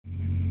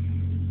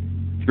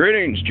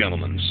Greetings,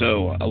 gentlemen.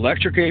 So,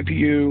 electric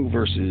APU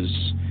versus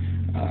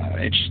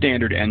its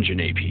standard engine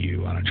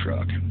APU on a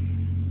truck.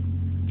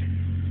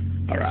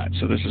 Alright,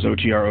 so this is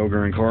OTR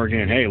Ogre in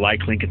Corrigan. Hey, like,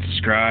 link, and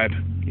subscribe.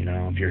 You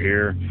know, if you're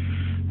here.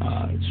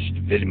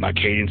 My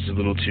cadence is a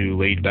little too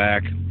laid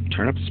back.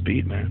 Turn up the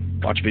speed, man.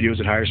 Watch videos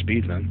at higher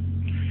speeds,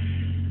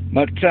 man.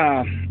 But,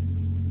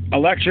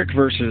 electric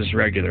versus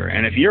regular.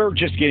 And if you're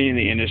just getting in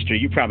the industry,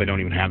 you probably don't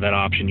even have that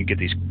option. You get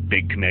these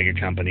big mega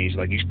companies.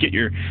 Like, you get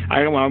your...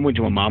 I went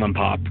to a mom and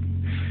pop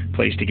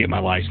place to get my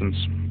license.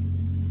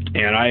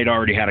 And I had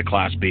already had a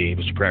Class B. It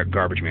was a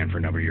garbage man for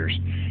a number of years.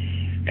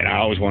 And I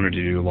always wanted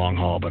to do long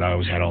haul, but I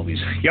always had all these...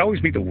 You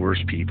always meet the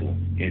worst people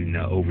in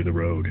over the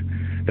road.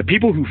 The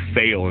people who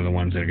fail are the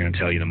ones that are going to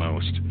tell you the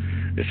most.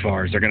 As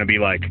far as they're going to be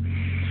like,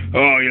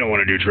 oh, you don't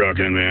want to do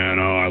trucking, man.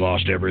 Oh, I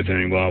lost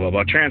everything, blah, blah,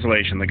 blah.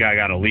 Translation, the guy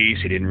got a lease.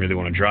 He didn't really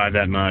want to drive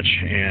that much.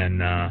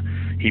 And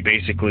he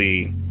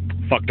basically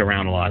fucked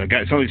around a lot.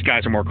 Some of these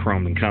guys are more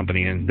chrome than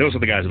company. And those are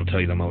the guys that will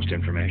tell you the most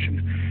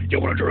information. You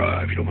don't want to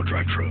drive. You don't want to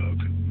drive truck.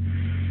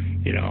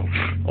 You know,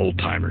 old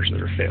timers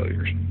that are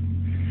failures.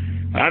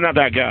 I'm not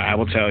that guy. I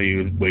will tell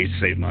you ways to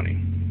save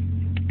money.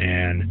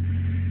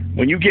 And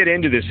when you get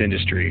into this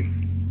industry,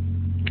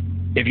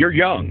 if you're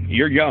young,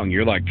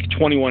 you're like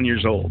 21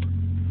 years old.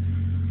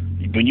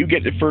 When you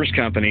get the first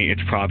company,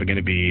 it's probably going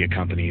to be a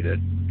company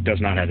that does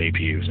not have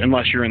APUs,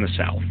 unless you're in the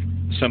South.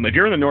 If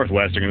you're in the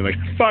Northwest, they're going to be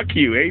like, fuck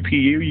you,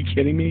 APU, you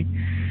kidding me?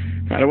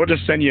 We'll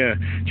just send you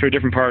to a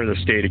different part of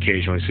the state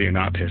occasionally so you're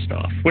not pissed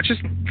off. Which is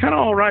kind of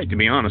all right, to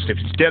be honest. If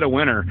it's dead of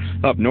winter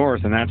up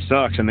north and that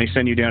sucks and they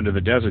send you down to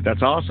the desert,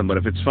 that's awesome. But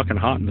if it's fucking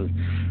hot in the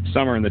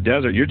summer in the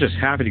desert, you're just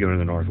happy to go to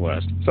the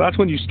Northwest. So that's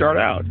when you start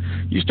out.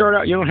 You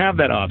don't have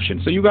that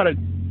option. So you got to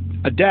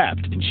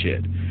adapt and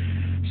shit.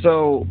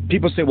 So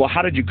people say, well,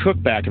 how did you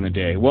cook back in the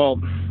day? Well,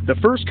 the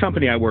first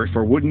company I worked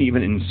for wouldn't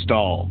even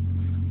install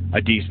a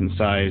decent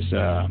size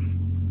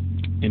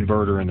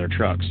inverter in their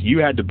trucks. You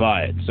had to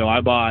buy it. So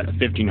I bought a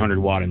 1500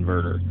 watt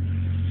inverter,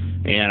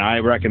 and I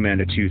recommend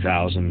a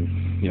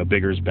 2000. You know,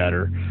 bigger is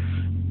better.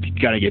 You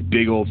got to get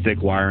big old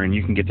thick wiring.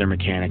 You can get their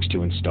mechanics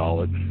to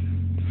install it.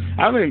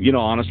 I mean, you know,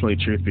 honestly,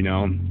 truth be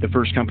known, the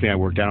first company I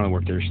worked at, I only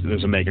worked there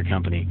was a maker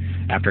company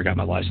after I got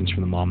my license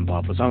from the mom and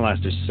pop. It only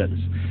lasted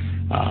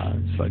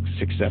it's like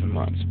 6-7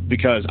 months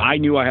because I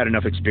knew I had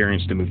enough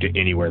experience to move to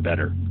anywhere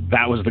better.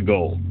 That was the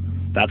goal.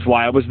 That's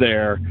why I was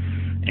there.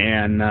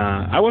 And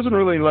I wasn't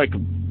really like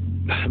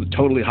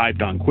totally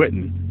hyped on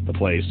quitting the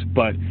place,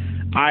 but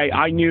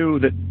I knew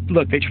that,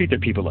 look, they treat their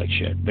people like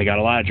shit. They got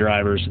a lot of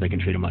drivers, so they can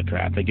treat them like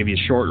crap. They give you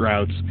short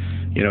routes.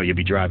 You know, you'll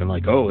be driving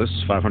like, oh, this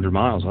is 500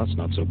 miles. Well, that's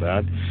not so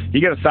bad.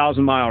 You get a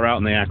 1,000-mile route,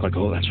 and they act like,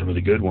 oh, that's a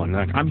really good one.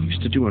 Like, I'm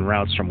used to doing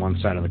routes from one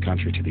side of the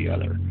country to the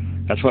other.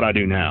 That's what I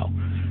do now.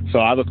 So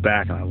I look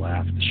back and I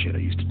laugh at the shit I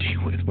used to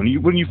deal with. When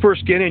you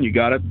first get in, you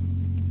gotta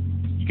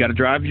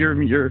drive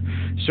your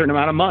certain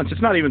amount of months.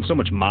 It's not even so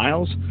much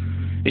miles;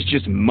 it's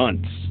just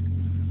months.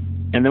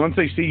 And then once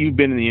they see you've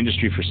been in the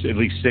industry for at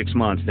least 6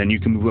 months, then you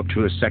can move up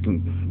to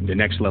the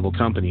next level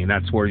company, and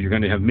that's where you're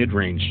going to have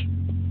mid-range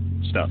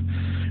stuff.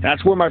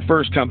 That's where my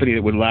first company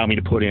that would allow me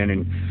to put in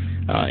an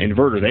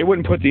inverter. They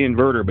wouldn't put the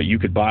inverter, but you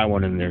could buy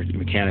one, and their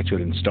mechanics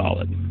would install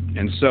it.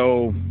 And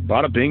so,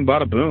 bada bing,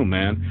 bada boom,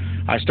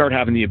 man. I start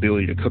having the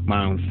ability to cook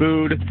my own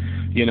food.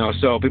 You know,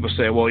 so people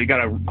say, well, you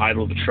got to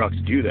idle the truck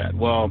to do that.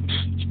 Well,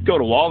 go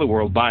to Wally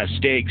World, buy a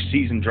steak,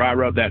 season, dry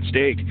rub that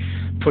steak,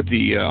 put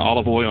the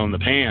olive oil in the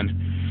pan,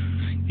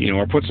 you know,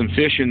 or put some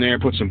fish in there,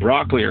 put some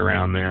broccoli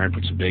around there, and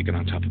put some bacon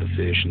on top of the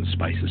fish and the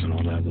spices and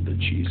all that, a little bit of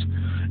cheese.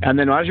 And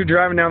then as you're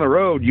driving down the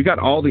road, you got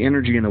all the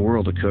energy in the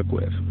world to cook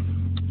with.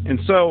 And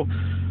so,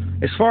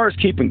 as far as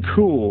keeping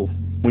cool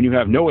when you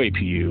have no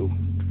APU,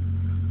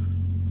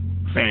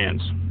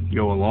 fans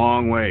go a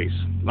long ways.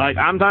 Like,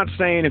 I'm not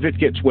saying if it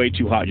gets way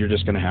too hot, you're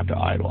just going to have to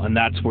idle. And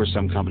that's where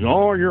some companies,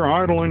 oh, you're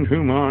idling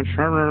too much.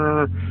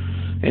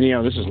 And, you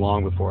know, this is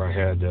long before I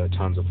had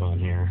tons of fun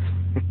here.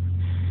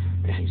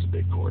 Man, he's a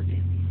big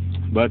corgi.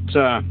 But,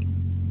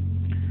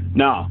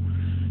 no.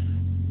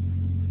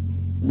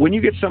 When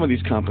you get some of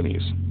these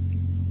companies,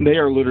 they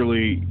are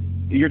literally,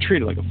 you're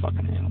treated like a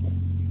fucking animal.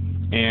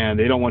 And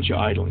they don't want you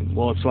idling.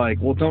 Well, it's like,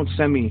 well, don't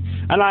send me.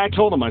 And I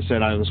told them, I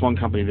said, this one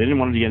company, they didn't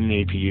want to get an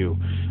APU.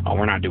 Oh,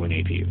 we're not doing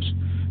APUs.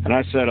 And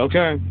I said,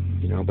 okay,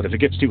 you know, but if it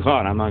gets too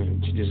hot, I'm not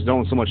just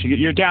don't so much.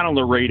 You're down in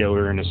Laredo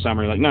or in the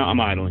summer, you're like, no, I'm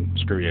idling.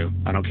 Screw you.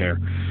 I don't care.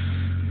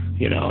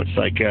 You know, it's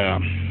like,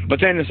 but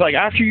then it's like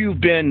after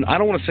you've been, I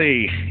don't want to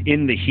say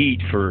in the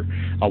heat for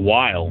a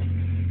while,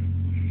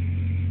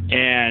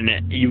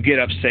 and you get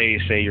up, say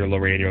you're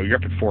Laredo, you're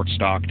up at Fort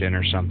Stockton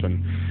or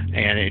something,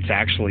 and it's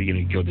actually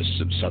going to go this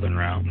southern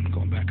route,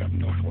 going back up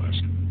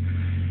northwest.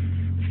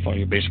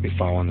 You're basically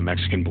following the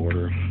Mexican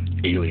border,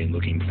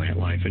 alien-looking plant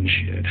life and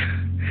shit.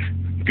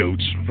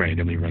 Goats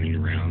randomly running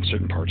around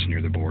certain parts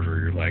near the border.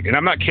 You're like, and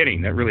I'm not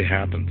kidding, that really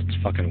happens. It's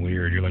fucking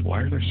weird. You're like,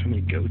 why are there so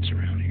many goats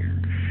around here?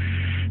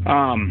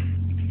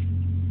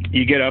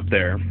 You get up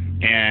there,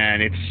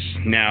 and it's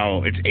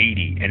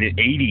 80, and at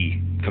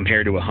 80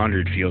 compared to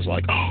 100 feels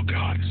like, oh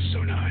god, this is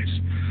so nice.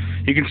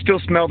 you can still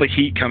smell the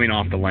heat coming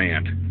off the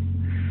land.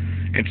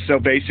 And so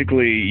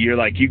basically, you're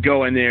like, you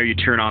go in there, you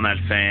turn on that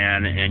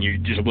fan, and you're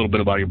just a little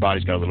bit about your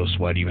body's got a little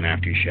sweat even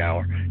after you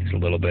shower, just a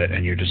little bit,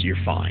 and you're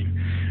fine.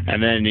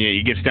 And then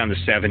you get down to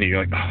 70,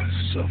 you're like, oh, this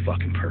is so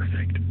fucking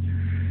perfect.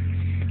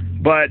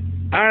 But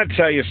I gotta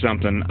tell you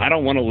something, I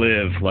don't want to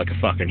live like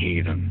a fucking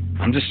heathen.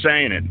 I'm just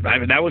saying it.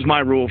 That was my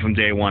rule from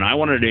day one. I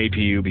wanted an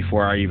APU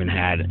before I even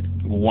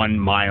had 1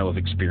 mile of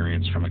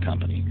experience from a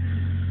company.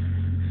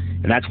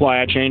 And that's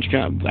why I changed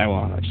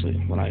well, actually,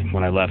 when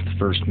I left the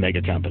first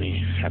mega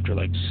company after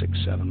like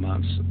 6-7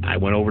 months, I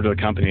went over to the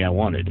company I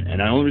wanted.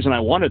 And the only reason I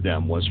wanted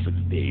them was for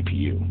the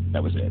APU.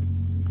 That was it.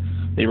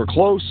 They were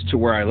close to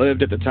where I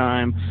lived at the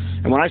time.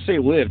 And when I say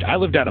lived, I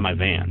lived out of my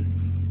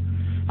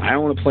van. I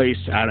own a place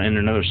out in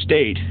another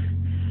state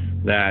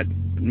that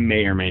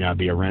may or may not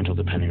be a rental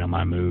depending on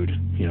my mood,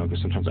 you know,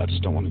 because sometimes I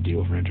just don't want to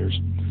deal with renters.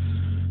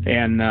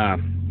 And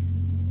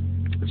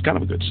it's kind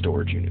of a good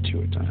storage unit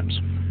too at times.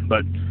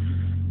 But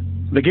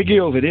the gig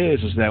deal of it is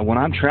that when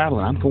I'm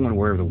traveling, I'm going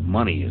where the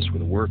money is, where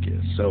the work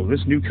is. So this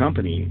new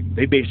company,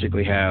 they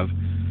basically have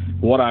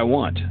what I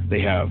want.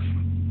 They have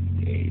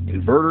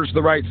inverters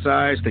the right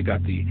size. They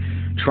got the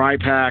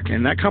tri-pack,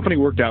 and that company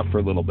worked out for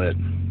a little bit.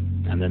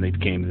 And then they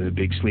became the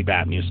big sleep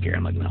apnea scare.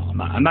 I'm like, no,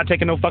 I'm not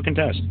taking no fucking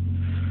test.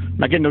 I'm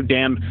not getting no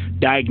damn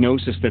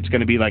diagnosis that's going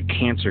to be like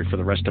cancer for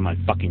the rest of my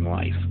fucking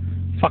life.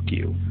 Fuck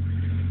you.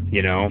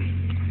 You know?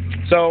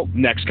 So,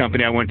 next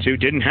company I went to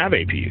didn't have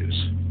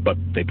APUs. But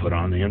they put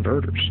on the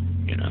inverters,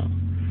 you know.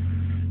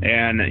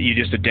 And you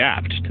just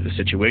adapt to the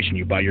situation.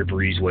 You buy your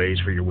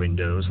breezeways for your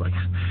windows. Like,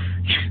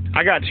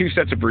 I got 2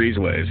 sets of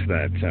breezeways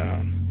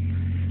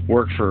that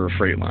work for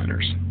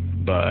Freightliners.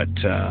 But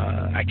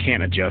I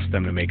can't adjust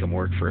them to make them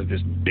work for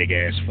this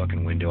big-ass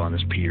fucking window on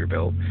this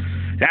Peterbilt.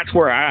 That's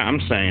where I'm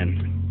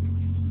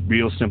saying,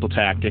 real simple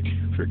tactic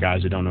for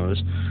guys that don't know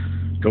this.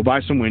 Go buy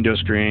some window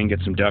screen,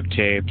 get some duct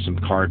tape, some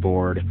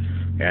cardboard.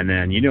 And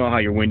then, you know how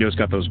your window's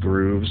got those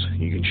grooves?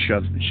 You can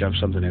shove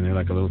something in there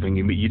like a little thing.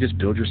 You just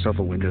build yourself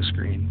a window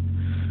screen.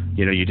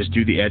 You know, you just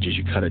do the edges.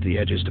 You cut at the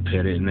edges to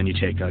fit it. And then you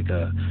take like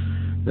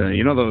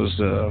you know those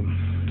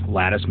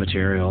lattice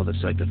material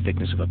that's like the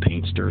thickness of a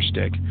paint stir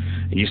stick.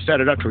 And you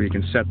set it up to where you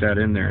can set that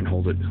in there and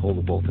hold it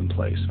both in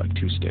place, like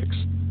 2 sticks.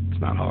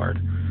 It's not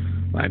hard.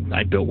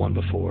 I built one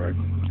before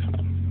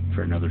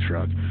for another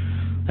truck.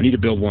 I need to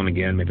build one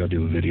again. Maybe I'll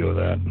do a video of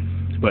that.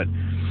 But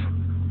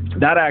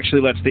that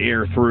actually lets the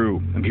air through,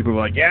 and people are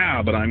like,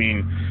 yeah, but I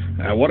mean,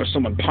 what if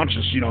someone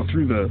punches, you know,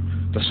 through the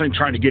thing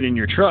trying to get in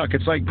your truck?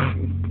 It's like,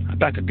 I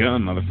back a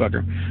gun,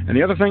 motherfucker. And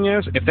the other thing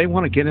is, if they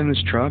want to get in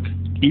this truck,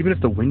 even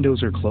if the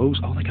windows are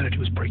closed, all they gotta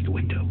do is break the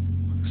window.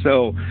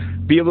 So,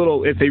 be a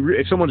little, if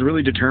someone's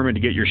really determined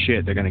to get your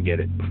shit, they're gonna get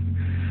it,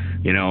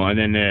 you know. And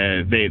then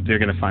they're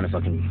gonna find a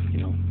fucking, you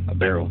know, a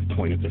barrel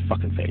pointed at their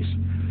fucking face.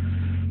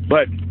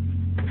 But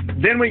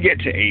then we get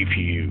to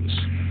APUs,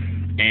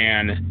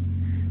 and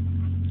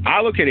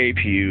I look at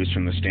APUs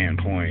from the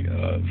standpoint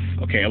of,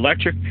 okay,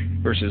 electric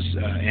versus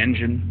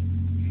engine.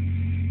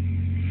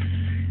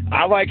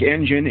 I like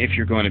engine if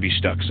you're going to be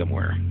stuck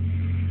somewhere.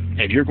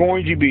 If you're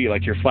going to be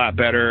like your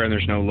flatbedder and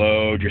there's no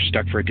load, you're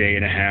stuck for a day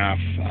and a half,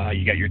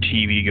 you got your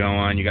TV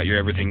going, you got your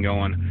everything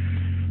going,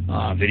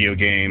 video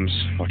games,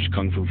 watch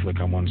Kung Fu Flick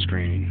on one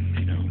screen,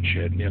 you know,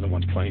 shit, the other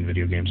one's playing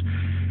video games.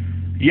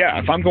 Yeah,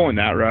 if I'm going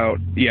that route,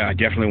 yeah, I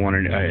definitely want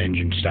an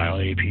engine-style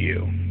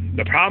APU.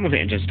 The problem with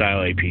engine-style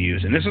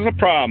APUs, and this is a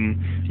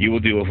problem you will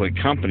deal with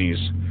companies,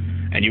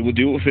 and you will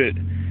deal with it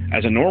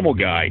as a normal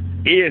guy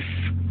if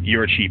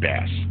you're a cheap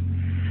ass.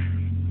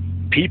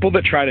 People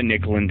that try to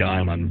nickel and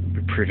dime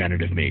on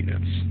preventative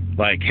maintenance.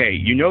 Like, hey,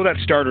 you know that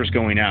starter's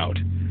going out,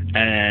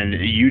 and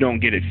you don't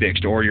get it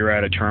fixed, or you're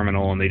at a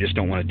terminal and they just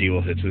don't want to deal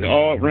with it. So,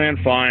 oh, it ran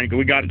fine,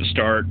 we got it to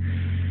start.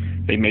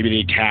 Maybe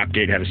they tapped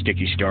it, had a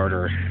sticky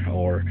starter,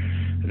 or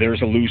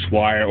there's a loose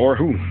wire, or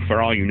for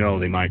all you know,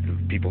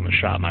 people in the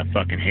shop might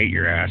fucking hate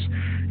your ass,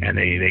 and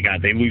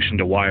they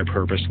loosened a wire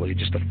purposely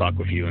just to fuck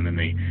with you, and then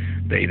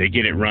they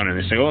get it running.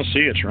 They say, oh,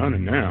 see, it's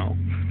running now.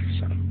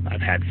 So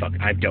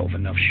I've dealt with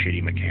enough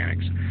shitty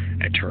mechanics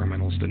at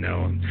terminals to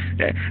know.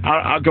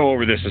 I'll go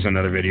over this as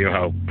another video.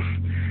 How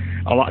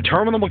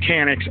terminal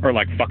mechanics are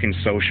like fucking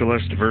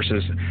socialist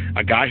versus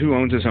a guy who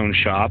owns his own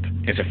shop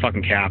is a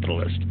fucking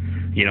capitalist.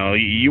 You know,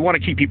 you want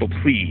to keep people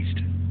pleased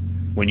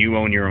when you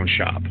own your own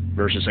shop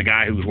versus a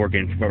guy who's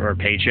working for a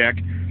paycheck.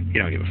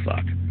 You don't give a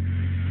fuck.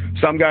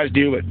 Some guys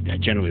do,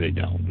 but generally they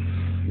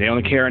don't. They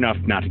only care enough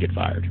not to get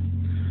fired.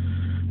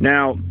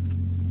 Now,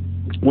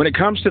 when it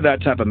comes to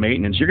that type of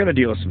maintenance, you're going to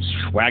deal with some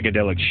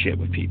swagadelic shit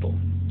with people.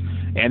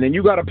 And then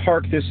you got to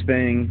park this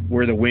thing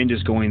where the wind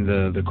is going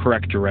the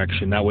correct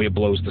direction. That way it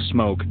blows the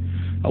smoke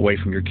away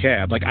from your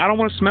cab. Like, I don't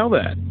want to smell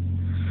that.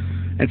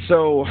 And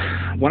so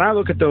when I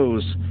look at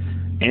those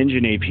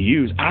engine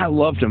APUs, I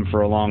loved them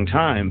for a long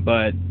time,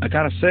 but I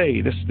gotta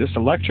say, this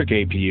electric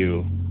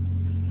APU,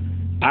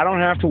 I don't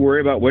have to worry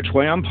about which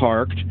way I'm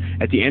parked.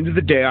 At the end of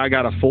the day, I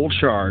got a full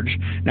charge.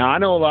 Now, I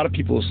know a lot of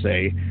people will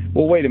say,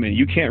 well, wait a minute,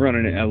 you can't run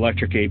an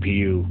electric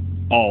APU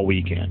all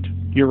weekend.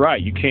 You're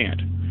right, you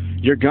can't.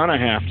 you're gonna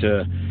have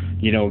to,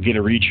 you know, get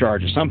a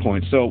recharge at some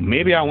point. So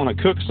maybe I want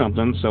to cook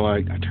something, so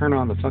I turn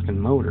on the fucking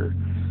motor,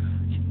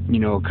 you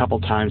know, a couple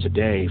times a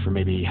day for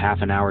maybe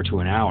half an hour to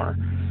an hour,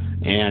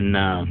 and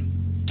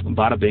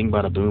bada bing,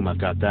 bada boom, I've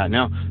got that.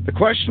 Now the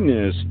question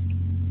is,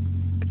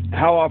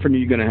 how often are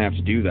you going to have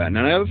to do that? And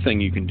another thing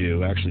you can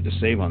do, actually, to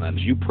save on that, is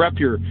you prep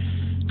your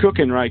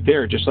cooking right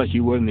there, just like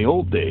you would in the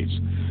old days.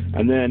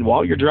 And then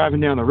while you're driving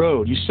down the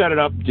road, you set it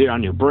up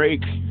on your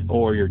brake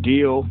or your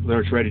deal, there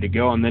it's ready to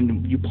go, and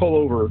then you pull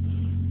over,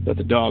 let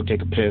the dog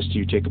take a piss,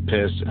 you take a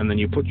piss, and then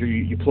you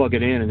plug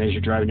it in, and as you're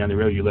driving down the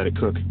road, you let it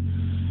cook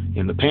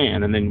in the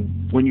pan, and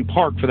then when you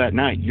park for that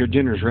night, your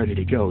dinner's ready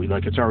to go.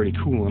 Like, it's already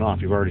cooling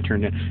off, you've already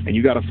turned it, and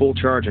you got a full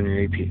charge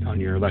on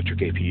your electric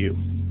APU.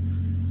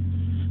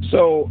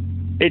 So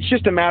it's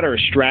just a matter of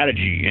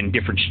strategy and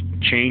different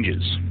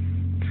changes.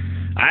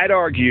 I'd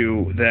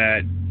argue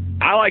that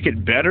I like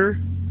it better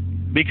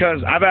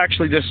because I've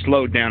actually just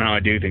slowed down how I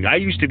do things. I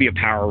used to be a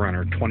power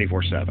runner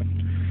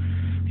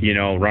 24/7. You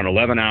know, run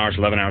 11 hours,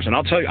 and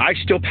I'll tell you, I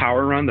still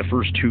power run the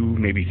first 2,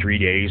 maybe 3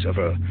 days of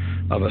a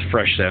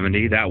fresh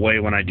 70. That way,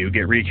 when I do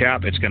get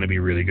recap, it's going to be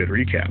a really good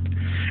recap.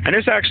 And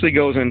this actually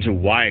goes into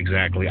why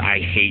exactly I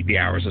hate the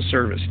hours of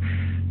service.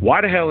 Why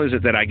the hell is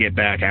it that I get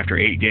back after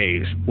 8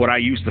 days what I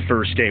used the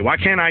first day? Why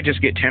can't I just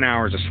get 10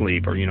 hours of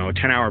sleep, or, you know, a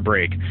 10-hour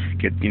break,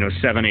 get, you know,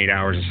 7, 8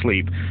 hours of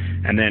sleep,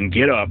 and then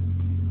get up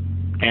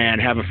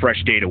and have a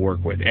fresh day to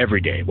work with every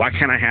day? Why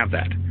can't I have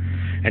that?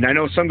 And I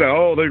know some guy,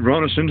 oh, they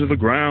run us into the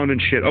ground and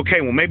shit.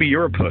 Okay, well, maybe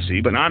you're a pussy,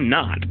 but I'm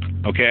not,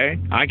 okay?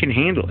 I can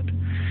handle it.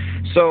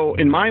 So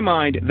in my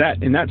mind,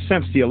 that in that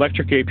sense, the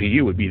electric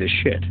APU would be the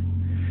shit.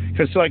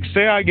 Because, like,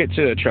 say I get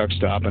to a truck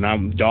stop and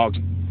I'm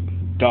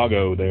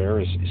doggo there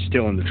is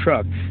still in the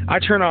truck. I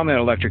turn on that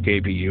electric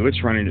APU.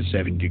 It's running at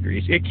 70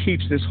 degrees. It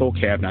keeps this whole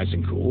cab nice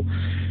and cool.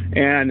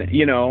 And,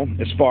 you know,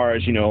 as far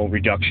as, you know,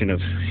 reduction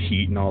of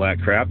heat and all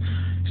that crap,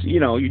 you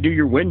know, you do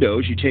your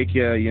windows, you take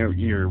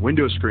your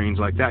window screens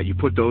like that, you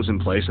put those in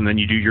place, and then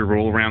you do your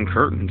roll-around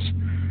curtains.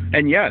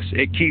 And yes,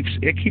 it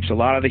keeps a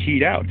lot of the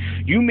heat out.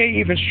 You may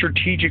even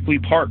strategically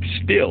park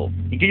still.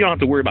 You don't have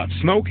to worry about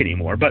smoke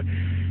anymore. But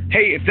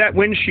hey, if that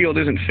windshield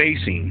isn't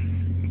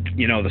facing,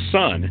 you know, the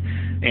sun,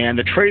 and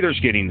the trailer's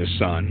getting the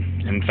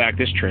sun, and in fact,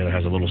 this trailer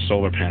has a little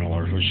solar panel,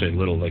 or we say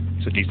little, like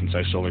it's a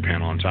decent-sized solar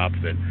panel on top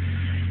of it.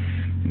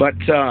 But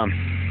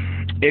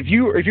if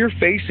you're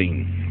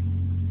facing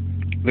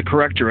the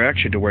correct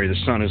direction to where the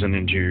sun isn't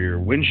into your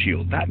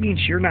windshield, that means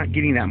you're not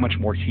getting that much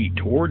more heat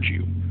towards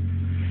you.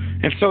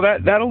 And so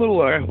that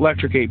little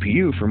electric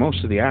APU for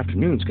most of the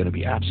afternoon is going to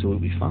be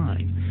absolutely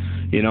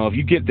fine. You know, if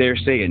you get there,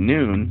 say at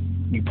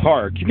noon, you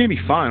park, you're going to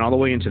be fine all the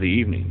way into the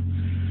evening.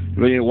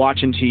 You're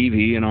watching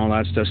TV and all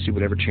that stuff, see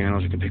whatever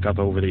channels you can pick up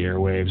over the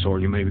airwaves, or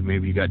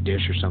maybe you got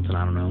Dish or something,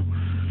 I don't know.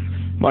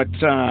 But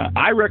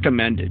I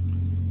recommend it.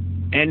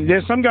 And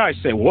then some guys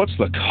say, well, what's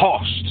the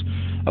cost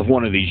of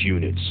one of these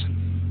units?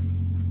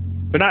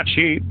 They're not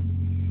cheap.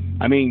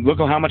 I mean, look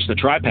at how much the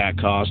tri-pack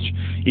costs,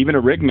 even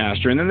a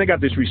Rigmaster. And then they got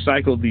these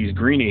these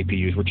green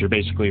APUs, which are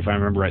basically, if I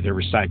remember right, they're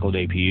recycled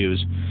APUs,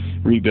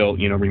 rebuilt,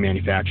 you know,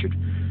 remanufactured.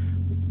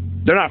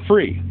 They're not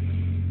free.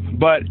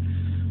 But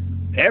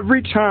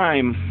every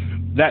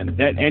time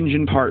that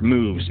engine part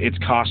moves, it's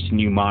costing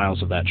you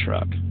miles of that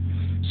truck.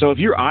 So if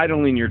you're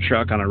idling your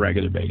truck on a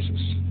regular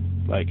basis,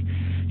 like,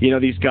 you know,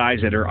 these guys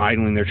that are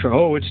idling their truck,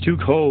 oh, it's too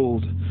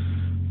cold.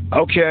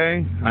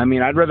 Okay, I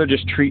mean, I'd rather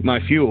just treat my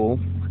fuel,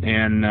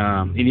 and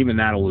even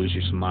that'll lose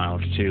you some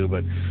mileage too,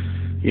 but,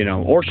 you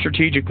know, or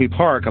strategically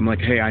park. I'm like,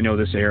 hey, I know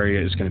this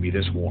area is going to be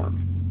this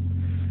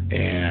warm,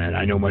 and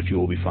I know my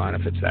fuel will be fine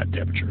if it's that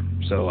temperature,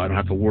 so I don't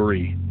have to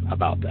worry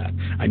about that.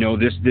 I know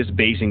this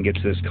basin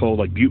gets this cold,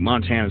 like Butte,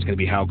 Montana is going to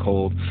be how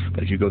cold,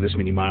 but if you go this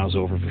many miles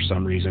over for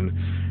some reason,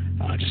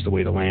 just the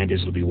way the land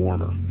is, it'll be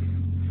warmer.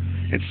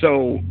 And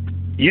so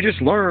you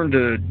just learn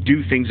to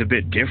do things a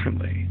bit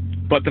differently.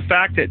 But the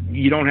fact that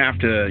you don't have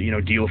to, you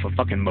know, deal with a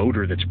fucking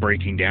motor that's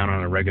breaking down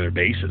on a regular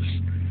basis,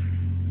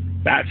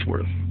 that's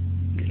worth,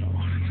 you know,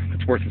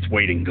 it's worth its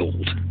weight in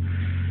gold.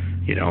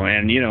 You know,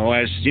 and, you know,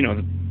 as, you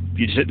know,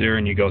 you sit there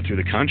and you go through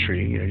the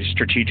country, you know, you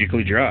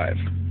strategically drive.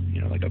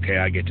 You know, like, okay,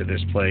 I get to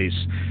this place,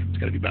 it's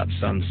going to be about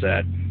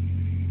sunset,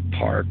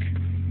 park,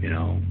 you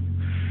know,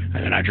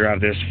 and then I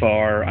drive this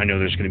far, I know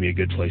there's going to be a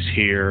good place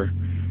here,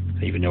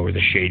 I even know where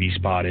the shady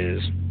spot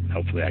is,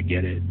 hopefully I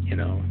get it, you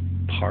know,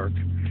 park.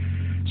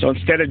 So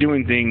instead of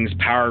doing things,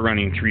 power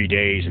running 3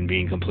 days and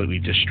being completely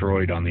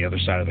destroyed on the other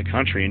side of the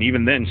country, and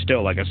even then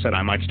still, like I said,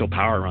 I might still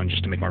power run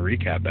just to make my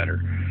recap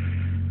better.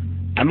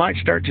 I might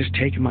start just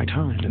taking my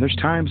time. And there's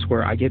times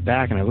where I get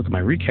back and I look at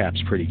my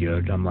recaps pretty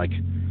good. I'm like,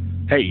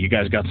 hey, you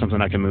guys got something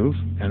I can move?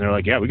 And they're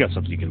like, yeah, we got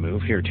something you can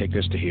move. Here, take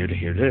this to here, to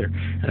here, to there.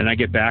 And then I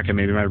get back and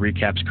maybe my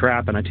recap's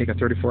crap and I take a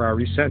 34-hour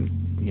reset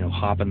and, you know,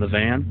 hop in the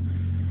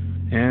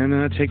van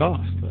and take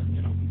off. But,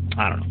 you know,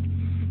 I don't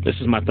know. This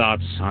is my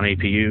thoughts on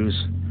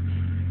APUs.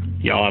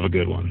 Y'all have a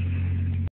good one.